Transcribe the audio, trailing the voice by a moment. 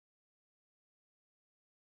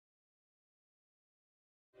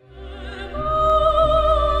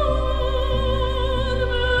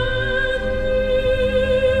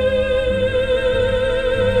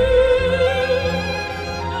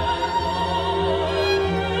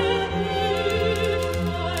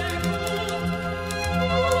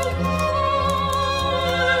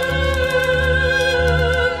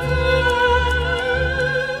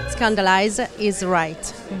scandalized is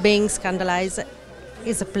right. Being scandalized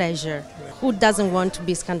is a pleasure. Who doesn't want to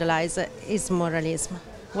be scandalized is moralism.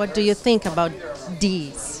 What do you think about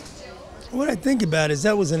these? What I think about is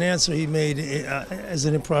that was an answer he made as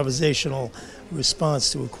an improvisational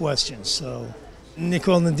response to a question. So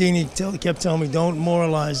Nicole Nandini kept telling me, don't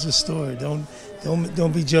moralize the story. Don't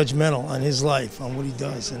be judgmental on his life, on what he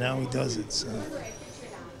does and how he does it. So,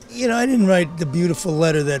 you know, I didn't write the beautiful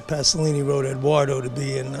letter that Pasolini wrote Eduardo to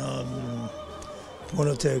be in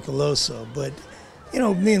Ponte Colosso, but you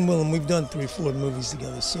know, me and Willem, we've done 3-4 movies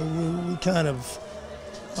together, so we kind of,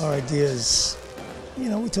 our ideas, you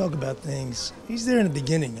know, we talk about things. He's there in the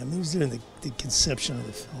beginning. I mean, he was there in the conception of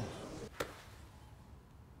the film.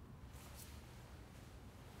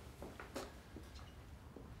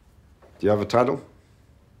 Do you have a title?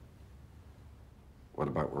 What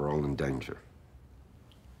about We're All in Danger?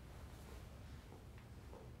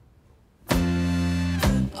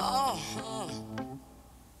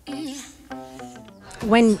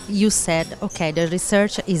 When you said, okay, the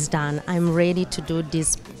research is done, I'm ready to do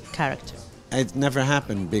this character. It never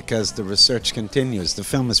happened because the research continues. The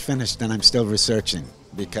film is finished and I'm still researching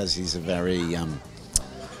because he's a very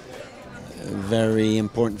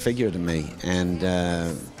important figure to me. And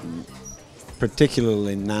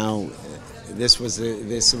particularly now, this was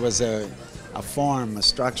a form, a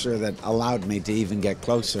structure that allowed me to even get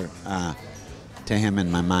closer to him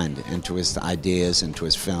in my mind, and to his ideas, and to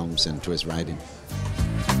his films, and to his writing.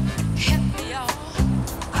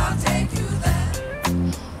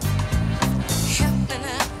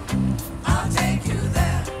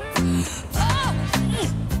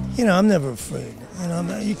 You know, I'm never afraid. You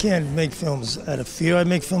know, you can't make films out of fear. I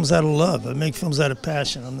make films out of love. I make films out of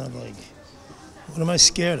passion. I'm not like, what am I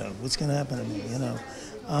scared of? What's going to happen to me? You know,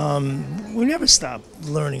 we never stop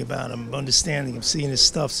learning about him, understanding him, seeing his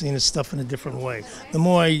stuff in a different way. The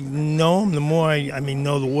more I know him, the more I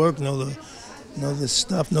know the work, know the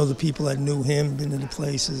stuff, know the people that knew him, been to the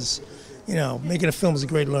places. You know, making a film is a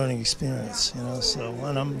great learning experience. You know, so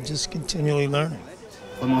and I'm just continually learning.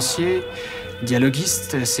 Romancier,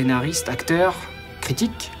 dialoguiste, scénariste, acteur,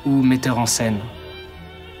 critique ou metteur en scène?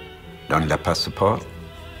 Dans le passeport,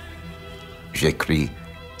 j'écris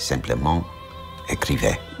simplement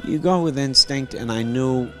écrivais. You go with instinct, and I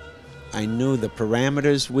knew the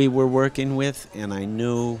parameters we were working with, and I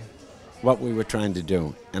knew what we were trying to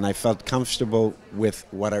do, and I felt comfortable with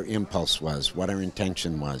what our impulse was, what our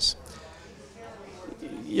intention was.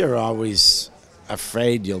 You're always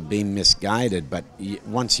afraid you'll be misguided, but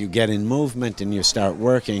once you get in movement and you start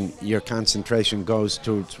working, your concentration goes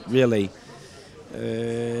to really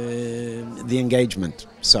the engagement.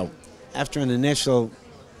 So after an initial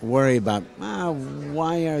worry about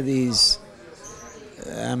why is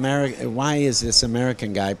this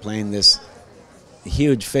American guy playing this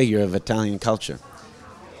huge figure of Italian culture?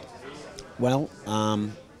 Well,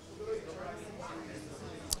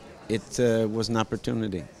 it was an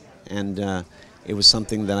opportunity, and it was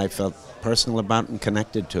something that I felt personal about and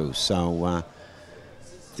connected to. So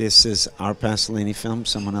this is our Pasolini film.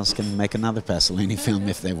 Someone else can make another Pasolini film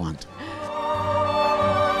if they want.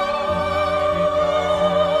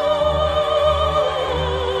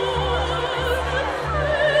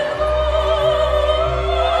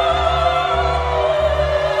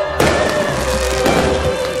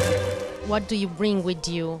 What do you bring with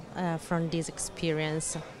you from this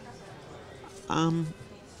experience?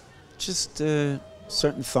 Just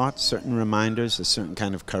certain thoughts, certain reminders, a certain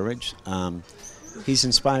kind of courage. He's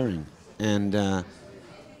inspiring, and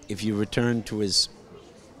if you return to his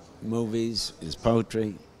movies, his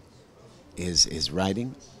poetry, his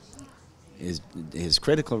writing, his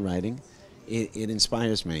critical writing, it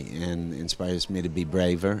inspires me, and inspires me to be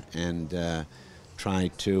braver and try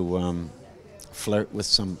to flirt with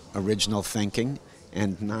some original thinking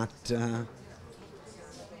and not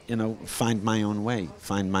you know, find my own way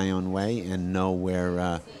and know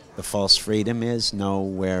where the false freedom is, know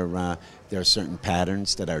where there are certain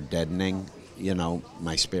patterns that are deadening, you know,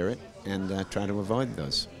 my spirit, and try to avoid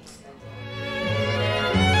those.